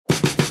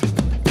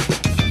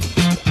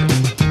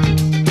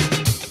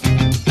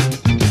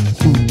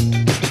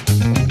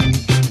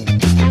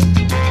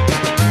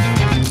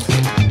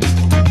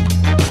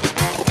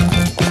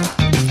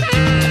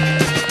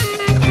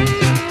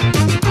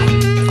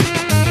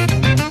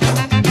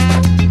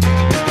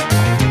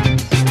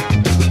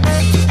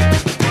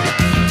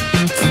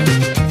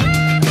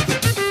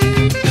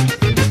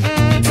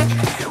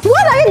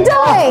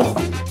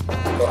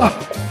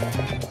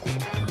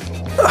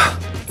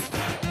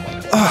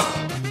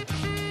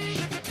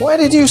Why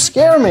did you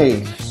scare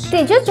me?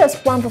 Did you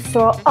just want to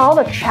throw all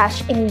the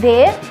trash in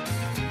there?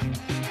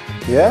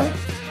 Yeah?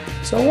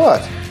 So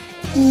what?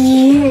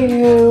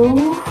 You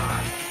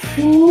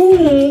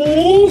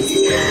need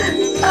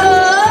a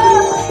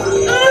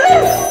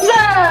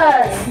listen!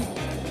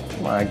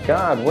 My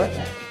God,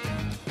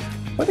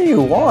 what do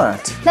you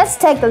want? Let's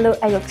take a look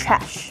at your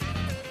trash.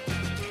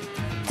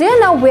 Do you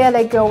know where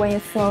they go when you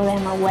throw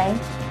them away?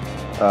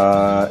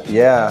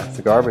 Yeah,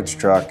 the garbage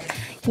truck.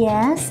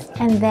 Yes,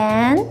 and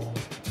then?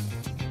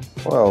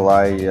 Well,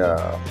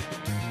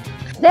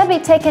 They'll be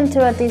taken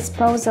to a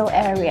disposal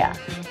area,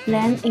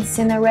 then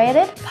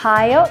incinerated,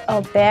 piled,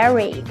 or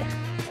buried.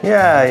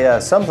 Yeah,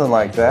 something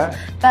like that.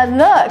 But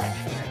look,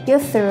 you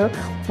threw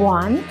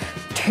 1,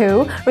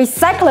 2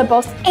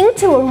 recyclables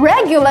into a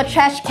regular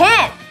trash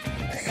can.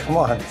 Come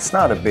on, it's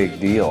not a big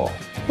deal.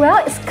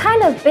 Well, it's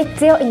kind of a big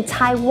deal in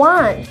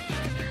Taiwan.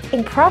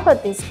 Improper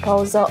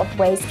disposal of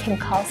waste can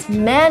cause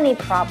many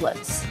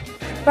problems.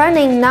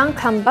 Burning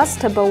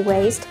non-combustible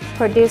waste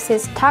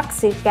produces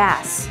toxic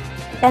gas,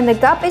 and the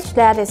garbage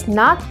that is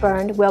not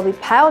burned will be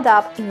piled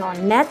up in our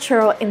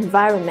natural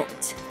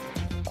environment.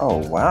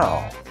 Oh,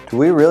 wow. Do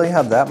we really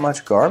have that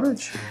much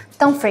garbage?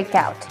 Don't freak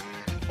out.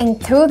 In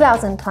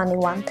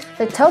 2021,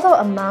 the total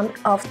amount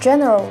of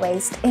general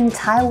waste in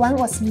Taiwan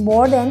was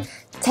more than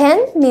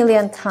 10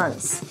 million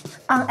tons.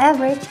 On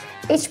average,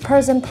 each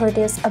person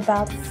produces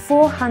about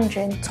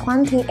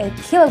 428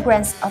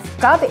 kilograms of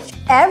garbage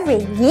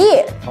every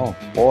year. Oh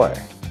boy,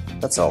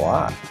 that's a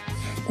lot.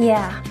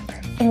 Yeah,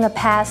 in the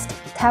past,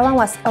 Taiwan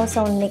was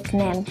also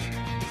nicknamed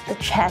the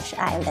Trash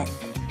Island.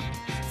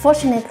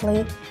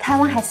 Fortunately,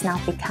 Taiwan has now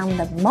become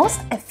the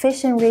most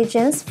efficient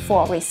region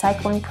for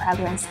recycling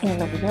programs in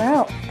the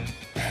world.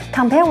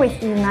 Compared with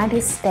the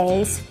United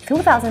States,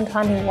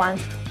 2021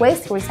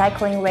 waste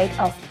recycling rate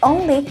of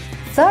only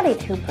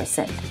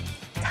 32%.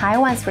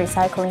 Taiwan's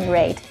recycling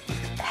rate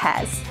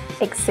has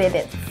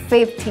exceeded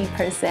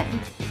 50%.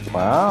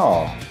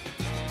 Wow.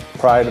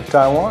 Pride of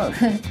Taiwan.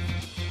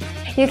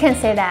 You can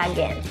say that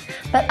again.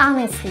 But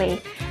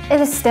honestly, it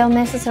is still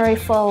necessary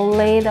for a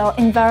little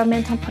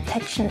environmental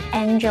protection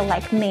angel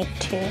like me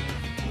to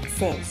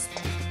exist.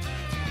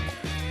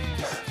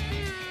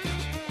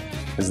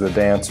 Is the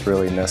dance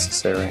really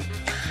necessary?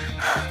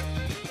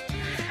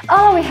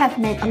 Although we have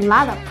made a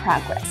lot of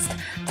progress,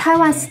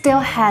 Taiwan still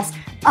has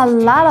a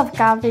lot of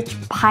garbage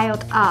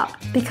piled up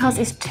because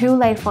it's too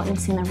late for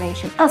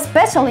incineration,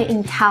 especially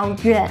in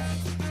Taoyuan.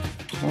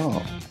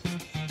 Oh,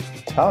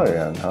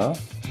 Taoyuan, huh?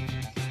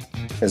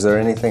 Is there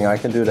anything I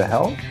can do to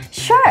help?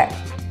 Sure.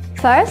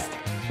 First,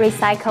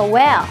 recycle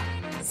well.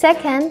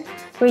 Second,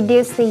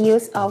 reduce the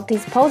use of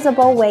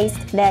disposable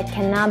waste that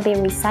cannot be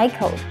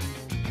recycled.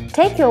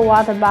 Take your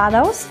water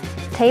bottles,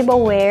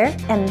 tableware,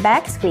 and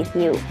bags with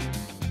you.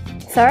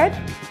 Third,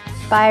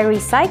 buy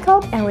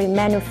recycled and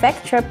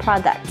remanufactured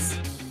products.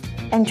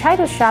 And try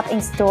to shop in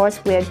stores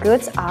where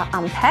goods are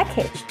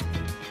unpackaged.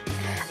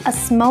 A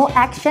small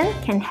action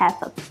can have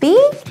a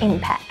big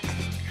impact.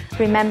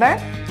 Remember,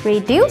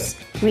 reduce,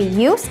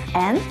 reuse,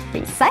 and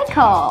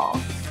recycle.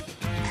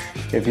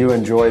 If you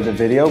enjoyed the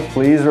video,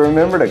 please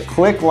remember to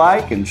click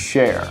like and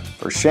share.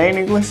 For Shane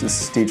English,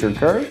 this is Teacher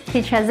Kurt.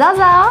 Teacher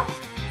Zozo.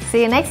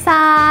 See you next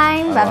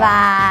time.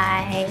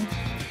 Bye-bye.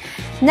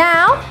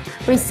 Now,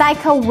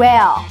 recycle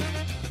well.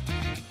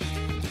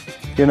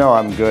 You know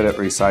I'm good at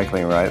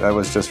recycling, right? That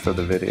was just for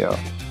the video.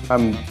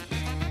 I'm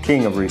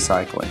king of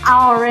recycling.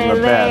 Oh,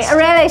 really?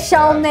 Really?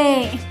 Show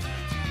me.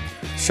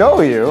 Show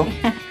you?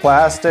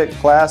 Plastic,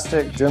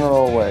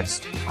 general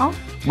waste. Oh.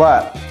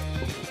 But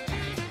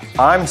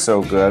I'm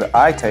so good,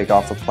 I take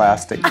off the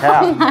plastic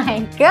cap. Oh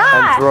my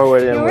God. And throw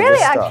it in You with really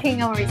the are stuff.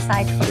 king of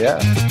recycling.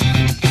 Yeah.